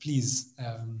yeah, please.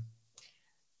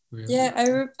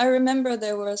 I remember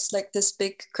there was like this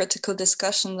big critical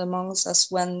discussion amongst us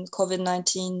when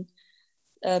COVID-19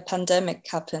 pandemic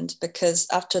happened, because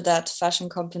after that fashion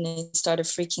companies started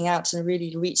freaking out and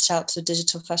really reached out to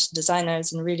digital fashion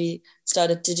designers and really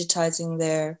started digitizing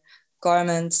their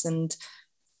garments. And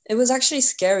it was actually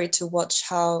scary to watch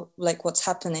how, like, what's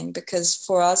happening, because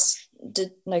for us,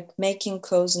 making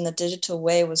clothes in a digital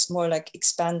way was more like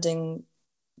expanding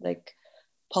like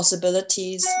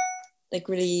possibilities, like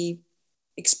really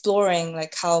exploring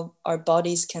like how our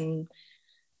bodies can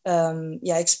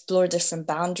explore different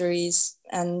boundaries.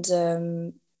 And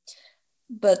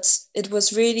but it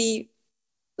was really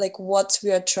like what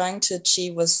we are trying to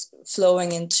achieve was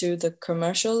flowing into the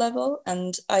commercial level.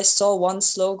 And I saw one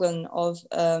slogan of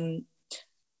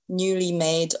newly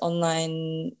made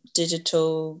online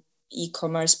digital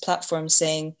e-commerce platform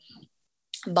saying,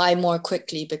 buy more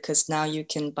quickly, because now you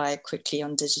can buy quickly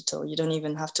on digital. You don't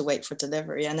even have to wait for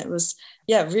delivery. And it was,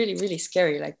 really, really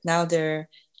scary. Like now they're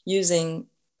using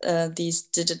these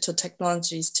digital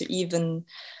technologies to even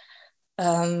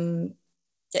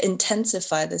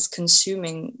intensify this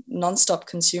non-stop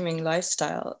consuming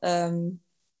lifestyle.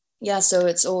 So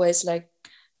it's always like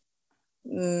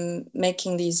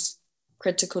making these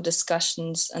critical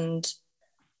discussions. And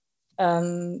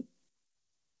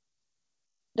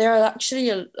there are actually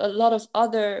a lot of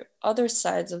other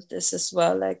sides of this as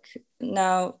well. Like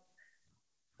now,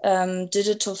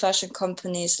 digital fashion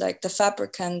companies like The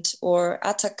Fabricant or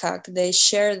Atacak, they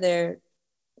share their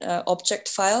object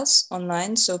files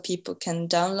online, so people can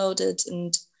download it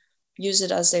and use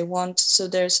it as they want. So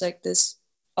there's like this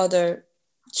other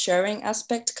sharing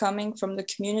aspect coming from the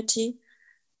community,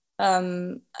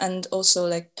 and also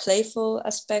like playful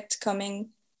aspect coming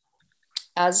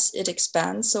as it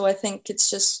expands. So I think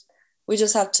we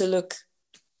just have to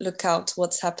look out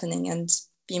what's happening and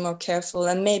be more careful,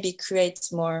 and maybe create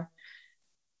more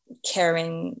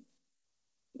caring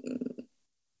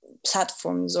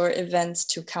platforms or events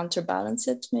to counterbalance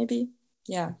it, maybe.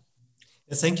 Yeah.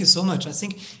 Thank you so much. I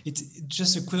think it's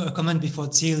just a quick comment before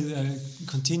Thiel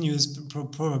continues,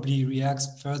 probably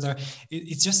reacts further.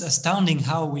 It's just astounding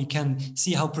how we can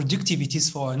see how productive it is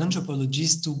for an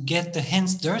anthropologist to get the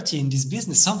hands dirty in this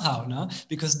business somehow, no?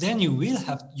 Because then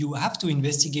you have to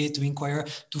investigate, to inquire,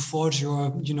 to forge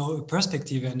your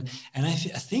perspective, and I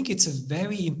think it's a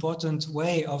very important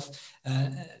way of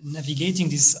navigating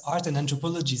this art and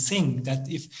anthropology thing, that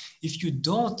if you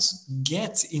don't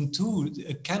get into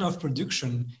a kind of production,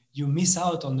 you miss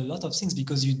out on a lot of things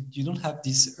because you don't have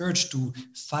this urge to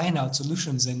find out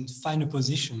solutions and find a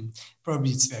position.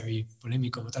 Probably it's very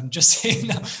polemical, what I'm just saying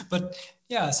now. But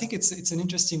yeah, I think it's an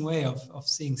interesting way of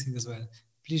seeing things as well.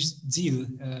 Please, Zil.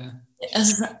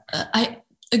 I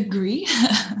agree.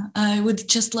 I would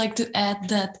just like to add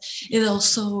that it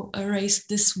also raised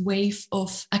this wave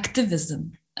of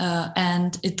activism.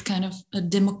 And it kind of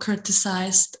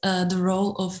democratized the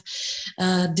role of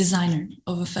designer,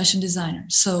 of a fashion designer,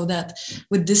 so that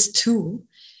with this tool,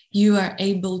 you are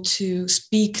able to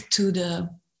speak to the,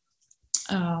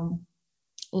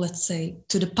 let's say,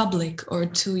 to the public or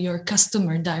to your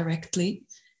customer directly.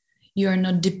 You are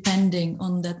not depending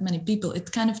on that many people.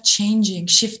 It's kind of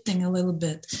shifting a little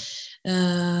bit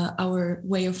our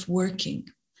way of working.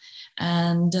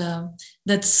 And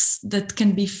that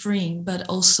can be freeing, but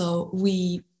also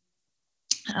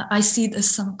I see it as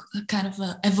some kind of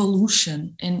a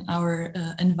evolution in our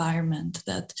environment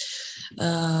that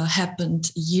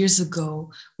happened years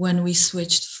ago when we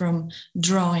switched from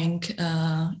drawing,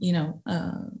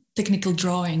 technical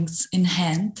drawings in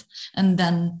hand, and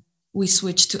then we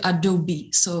switched to Adobe.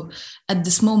 So at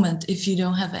this moment, if you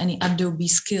don't have any Adobe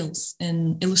skills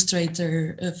in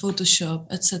Illustrator, Photoshop,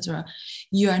 etc.,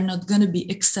 you are not going to be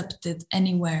accepted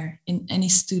anywhere in any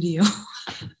studio.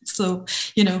 So,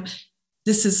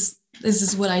 this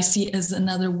is what I see as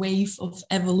another wave of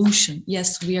evolution.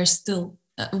 Yes, we are still,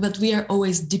 but we are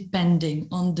always depending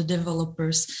on the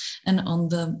developers and on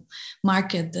the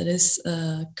market that is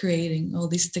creating all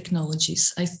these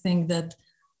technologies. I think that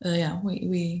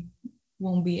we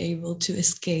won't be able to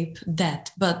escape that,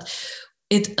 but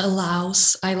it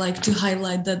allows, I like to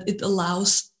highlight that it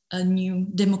allows a new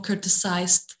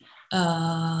democratized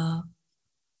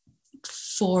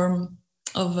form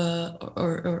of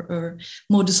or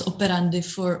modus operandi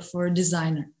for a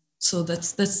designer. So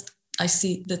that's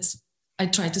I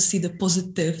try to see the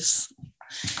positives.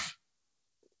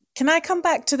 Can I come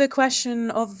back to the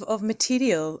question of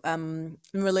material in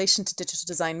relation to digital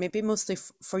design, maybe mostly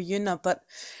for Yuna, but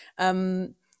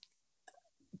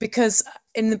because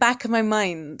in the back of my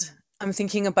mind, I'm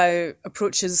thinking about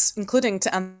approaches, including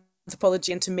to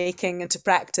anthropology and to making and to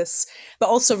practice, but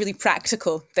also really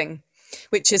practical thing,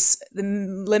 which is the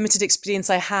limited experience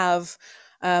I have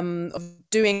of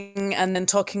doing and then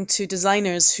talking to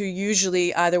designers who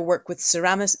usually either work with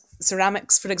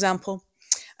ceramics, for example,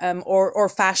 or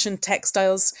fashion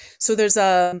textiles. So there's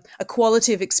a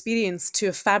quality of experience to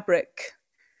a fabric,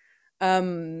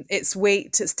 its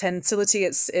weight, its tensility,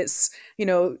 its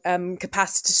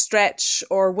capacity to stretch,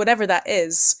 or whatever that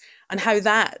is, and how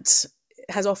that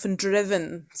has often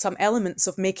driven some elements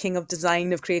of making, of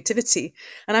design, of creativity.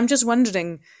 And I'm just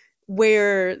wondering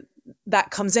where that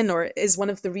comes in, or is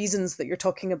one of the reasons that you're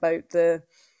talking about the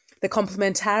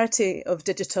complementarity of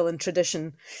digital and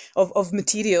tradition, of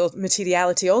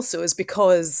materiality also, is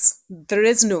because there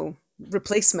is no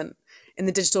replacement in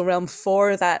the digital realm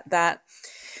for that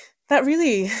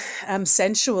really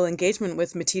sensual engagement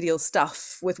with material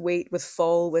stuff, with weight, with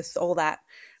fall, with all that.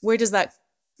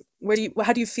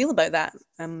 How do you feel about that?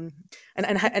 And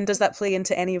does that play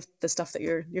into any of the stuff that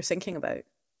you're thinking about?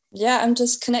 Yeah, I'm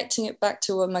just connecting it back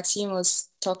to what Maxime was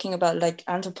talking about, like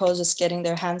anthropologists getting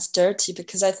their hands dirty,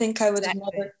 because I think I would have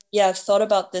never thought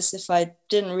about this if I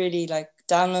didn't really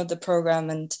download the program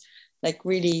and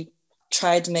really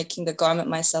tried making the garment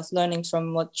myself, learning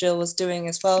from what Jill was doing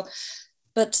as well.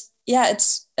 But yeah,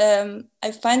 it's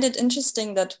I find it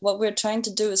interesting that what we're trying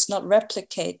to do is not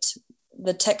replicate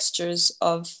the textures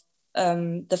of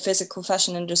the physical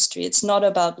fashion industry. It's not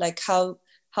about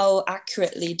how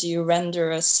accurately do you render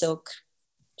a silk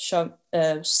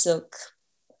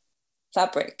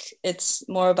fabric. It's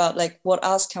more about what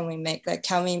else can we make?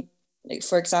 Can we,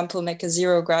 for example, make a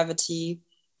zero gravity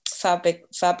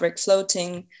fabric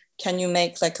floating? Can you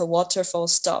make a waterfall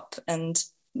stop and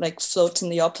float in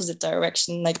the opposite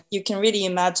direction? You can really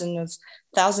imagine of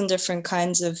 1,000 different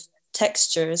kinds of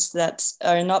textures that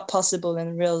are not possible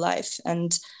in real life.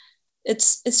 And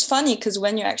it's funny because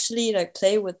when you actually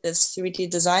play with this 3D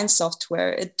design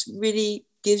software, it really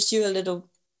gives you a little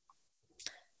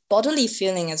bodily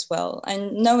feeling as well. I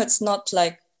know it's not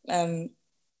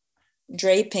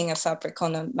draping a fabric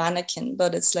on a mannequin,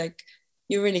 but it's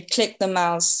you really click the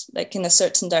mouse in a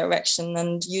certain direction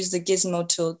and use the gizmo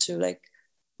tool to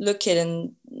look it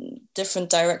in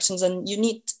different directions, and you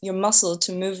need your muscle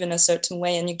to move in a certain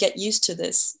way, and you get used to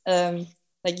this,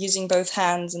 using both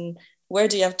hands, and where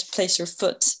do you have to place your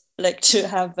foot to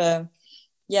have a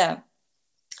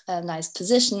nice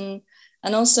position.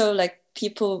 And also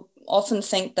people often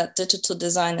think that digital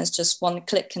design is just one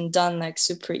click and done,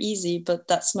 super easy, but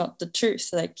that's not the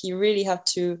truth. You really have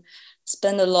to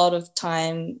spend a lot of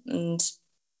time. And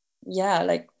yeah,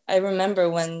 like I remember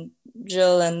when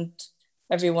Jill and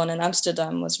everyone in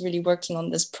Amsterdam was really working on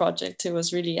this project, it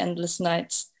was really endless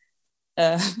nights.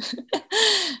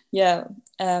 Yeah.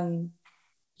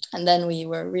 And then we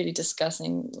were really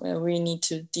discussing we need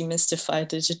to demystify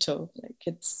digital. Like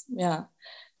it's, yeah.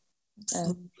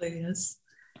 Absolutely, yes.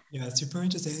 Yeah, super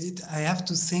interesting. I have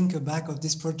to think back of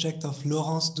this project of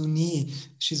Laurence Douni.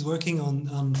 She's working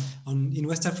on in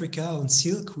West Africa on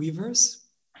silk weavers,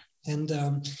 and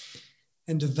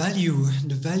the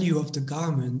value of the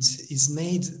garment is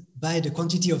made by the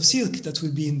quantity of silk that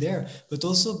will be in there, but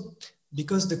also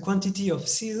because the quantity of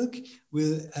silk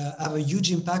will have a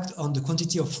huge impact on the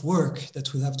quantity of work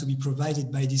that will have to be provided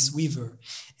by this weaver.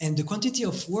 And the quantity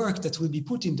of work that will be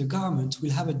put in the garment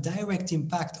will have a direct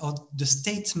impact on the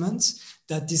statement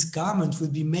that this garment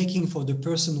will be making for the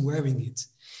person wearing it.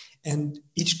 And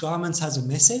each garment has a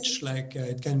message, like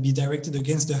it can be directed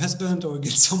against the husband or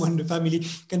against someone in the family.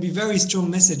 It can be very strong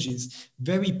messages,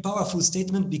 very powerful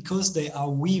statement because they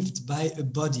are weaved by a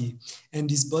body. And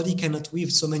this body cannot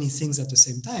weave so many things at the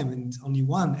same time, and only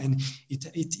one. And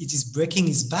it is breaking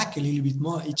its back a little bit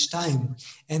more each time.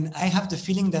 And I have the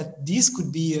feeling that this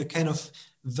could be a kind of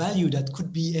value that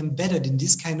could be embedded in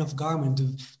this kind of garment,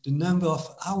 the number of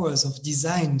hours of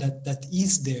design that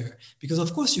is there. Because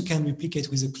of course you can replicate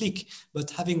with a click, but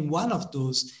having one of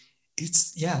those,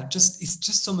 it's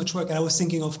just so much work. And I was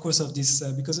thinking, of course, of this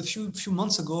because a few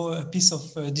months ago, a piece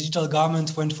of digital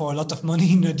garment went for a lot of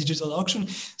money in a digital auction.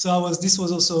 So this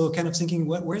was also kind of thinking,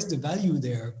 where's the value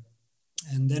there?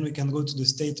 And then we can go to the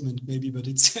statement maybe, but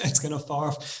it's kind of far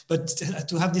off. But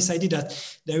to have this idea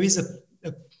that there is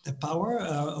a power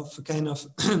of a kind of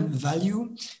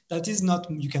value that is not,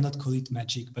 you cannot call it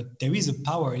magic, but there is a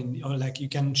power in, or like you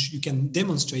can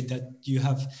demonstrate that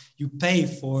you pay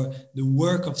for the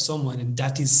work of someone, and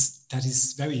that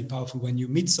is very powerful when you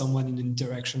meet someone in an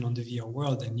interaction on the VR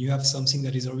world and you have something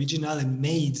that is original and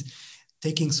made,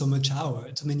 taking so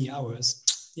many hours.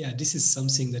 Yeah, this is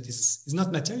something that is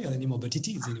not material anymore, but it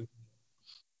is anyway.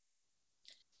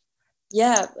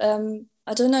 Yeah,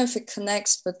 I don't know if it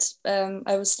connects, but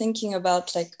I was thinking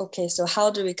about like, okay, so how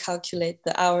do we calculate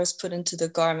the hours put into the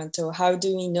garment, or how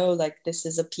do we know like this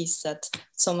is a piece that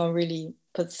someone really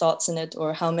put thoughts in it,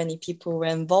 or how many people were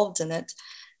involved in it?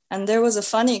 And there was a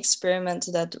funny experiment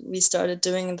that we started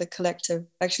doing in the collective.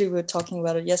 Actually, we were talking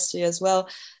about it yesterday as well.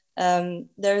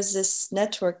 There's this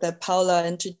network that Paula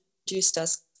introduced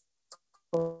us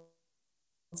called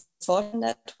Thought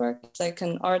Network. It's like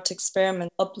an art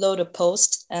experiment. Upload a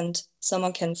post and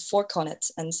someone can fork on it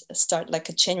and start like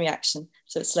a chain reaction.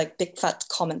 So it's like big fat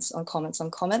comments on comments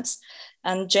on comments.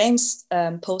 And James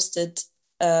posted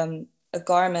a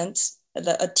garment,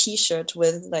 a t-shirt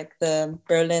with like the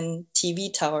Berlin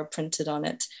TV tower printed on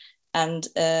it, and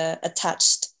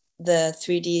attached the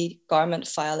 3D garment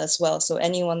file as well. So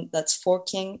anyone that's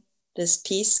forking this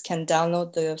piece can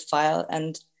download the file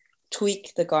and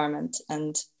tweak the garment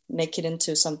and make it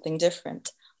into something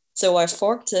different. So I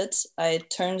forked it. I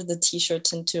turned the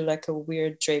t-shirt into like a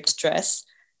weird draped dress,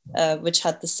 which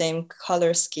had the same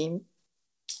color scheme.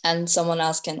 And someone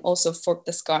else can also fork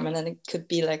this garment, and it could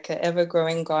be like an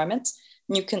ever-growing garment.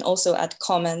 And you can also add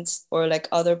comments or like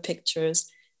other pictures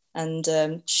and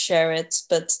share it.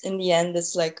 But in the end,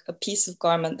 it's like a piece of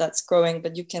garment that's growing,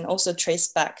 but you can also trace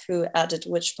back who added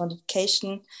which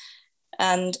modification,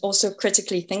 and also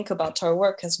critically think about our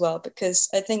work as well. Because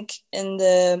I think in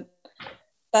the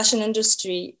fashion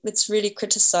industry, it's really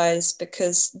criticized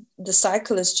because the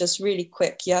cycle is just really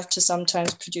quick. You have to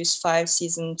sometimes produce 5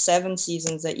 seasons, 7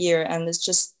 seasons a year, and it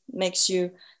just makes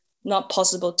you not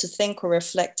possible to think or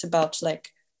reflect about like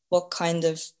what kind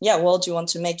of world you want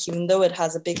to make. Even though it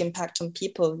has a big impact on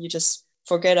people, you just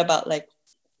forget about like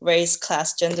race,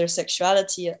 class, gender,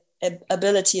 sexuality,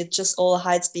 ability. It just all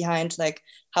hides behind like,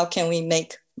 how can we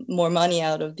make more money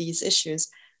out of these issues?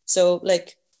 So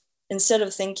like, instead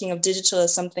of thinking of digital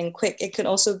as something quick, it could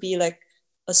also be like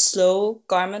a slow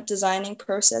garment designing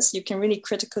process. You can really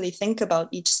critically think about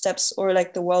each steps, or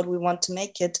like the world we want to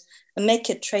make it, and make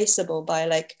it traceable by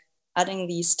like adding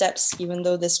these steps. Even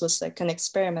though this was like an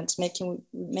experiment,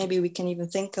 maybe we can even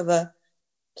think of a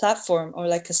platform or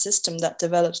like a system that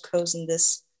develops clothes in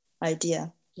this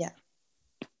idea.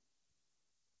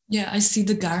 Yeah, I see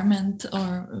the garment,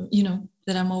 or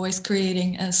that I'm always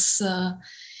creating as the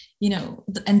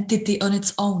entity on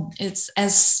its own. It's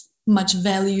as much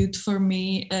valued for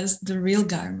me as the real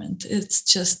garment. It's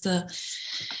just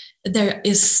there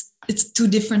is it's two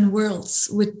different worlds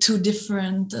with two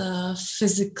different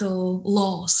physical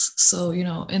laws. So, you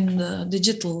know, in the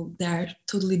digital, there are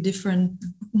totally different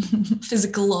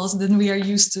physical laws than we are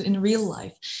used to in real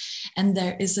life. And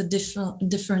there is a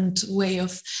different way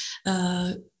of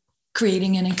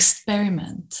creating an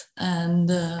experiment. And,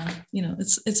 you know,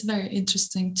 it's very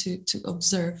interesting to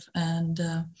observe and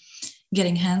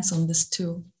getting hands on this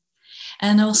tool.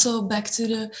 And also back to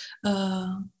the,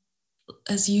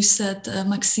 as you said,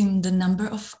 Maxime, the number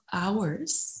of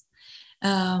hours.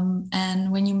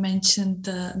 And when you mentioned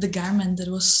the garment that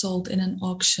was sold in an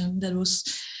auction, that was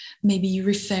maybe you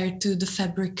referred to the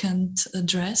fabricant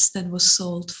dress that was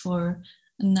sold for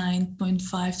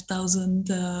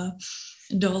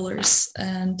 $9,500.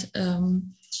 And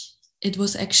it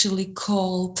was actually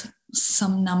called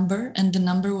some number, and the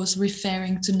number was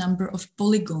referring to number of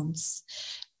polygons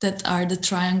that are the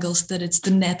triangles, that it's the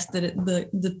net that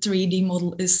the 3D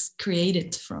model is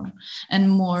created from. And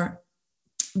more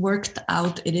worked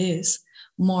out it is,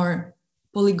 more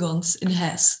polygons it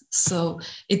has. So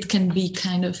it can be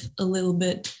kind of a little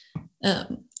bit,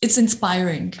 it's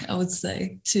inspiring, I would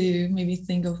say, to maybe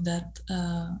think of that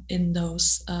in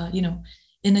those, you know,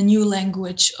 in a new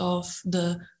language of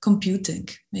the computing,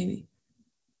 maybe.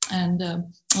 And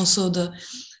also the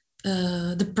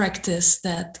practice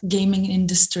that gaming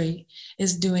industry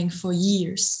is doing for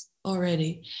years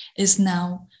already is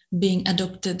now being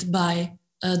adopted by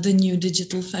the new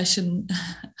digital fashion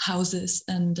houses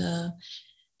and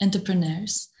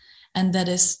entrepreneurs, and that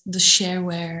is the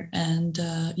shareware and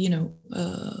you know,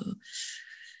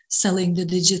 selling the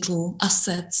digital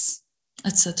assets,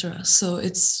 etc. So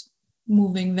it's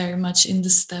moving very much in the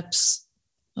steps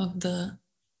of the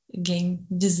game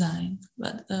design,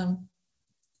 but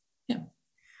yeah.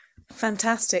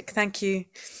 Fantastic, thank you.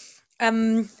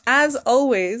 As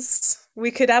always,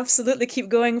 we could absolutely keep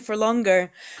going for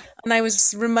longer. And I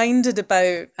was reminded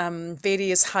about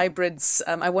various hybrids.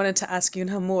 I wanted to ask you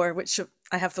now more, which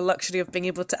I have the luxury of being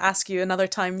able to ask you another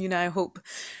time, you know, I hope,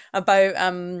 about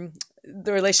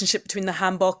the relationship between the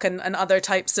hanbok and other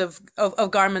types of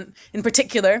garment in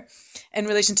particular, in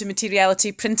relation to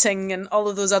materiality, printing, and all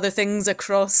of those other things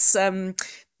across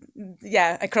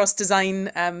across design,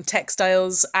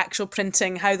 textiles, actual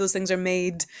printing, how those things are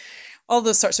made, all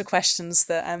those sorts of questions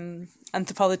that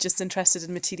anthropologists interested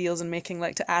in materials and making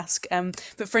like to ask.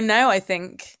 But for now, I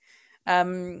think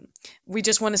we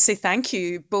just want to say thank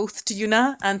you both to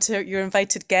Yuna and to your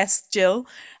invited guest, Jill,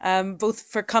 both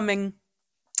for coming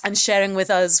and sharing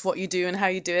with us what you do and how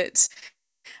you do it.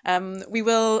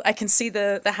 I can see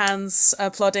the hands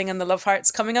applauding and the love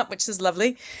hearts coming up, which is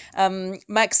lovely.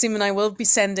 Maxime and I will be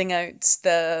sending out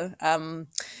the,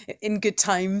 in good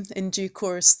time, in due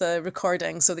course, the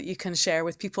recording so that you can share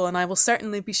with people. And I will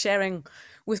certainly be sharing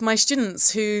with my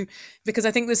students because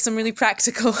I think there's some really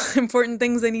practical, important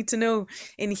things they need to know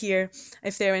in here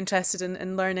if they're interested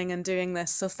in learning and doing this.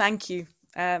 So thank you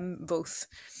both.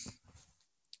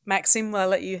 Maxime, I'll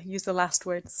let you use the last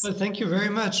words. Well, thank you very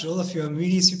much, all of you. I'm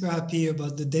really super happy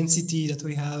about the density that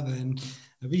we have, and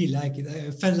I really like it. I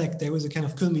felt like there was a kind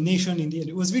of culmination in the end.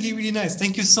 It was really, really nice.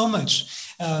 Thank you so much.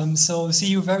 So see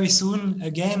you very soon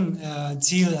again.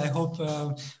 Till I hope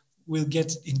we'll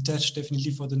get in touch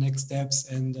definitely for the next steps.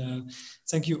 And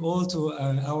thank you all to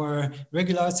our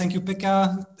regulars. Thank you,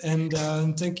 Pekka. And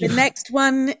thank you. The next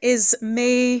one is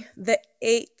May the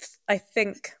 8th. I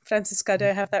think, Franziska, do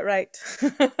I have that right?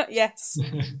 Yes.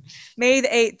 May the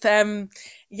 8th.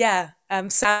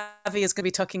 Savi is going to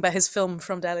be talking about his film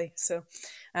from Delhi. So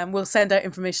we'll send out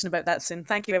information about that soon.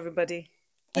 Thank you, everybody.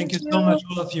 Thank you so much,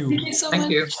 all of you. Thank you so much.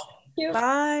 Thank you.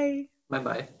 Bye.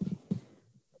 Bye-bye.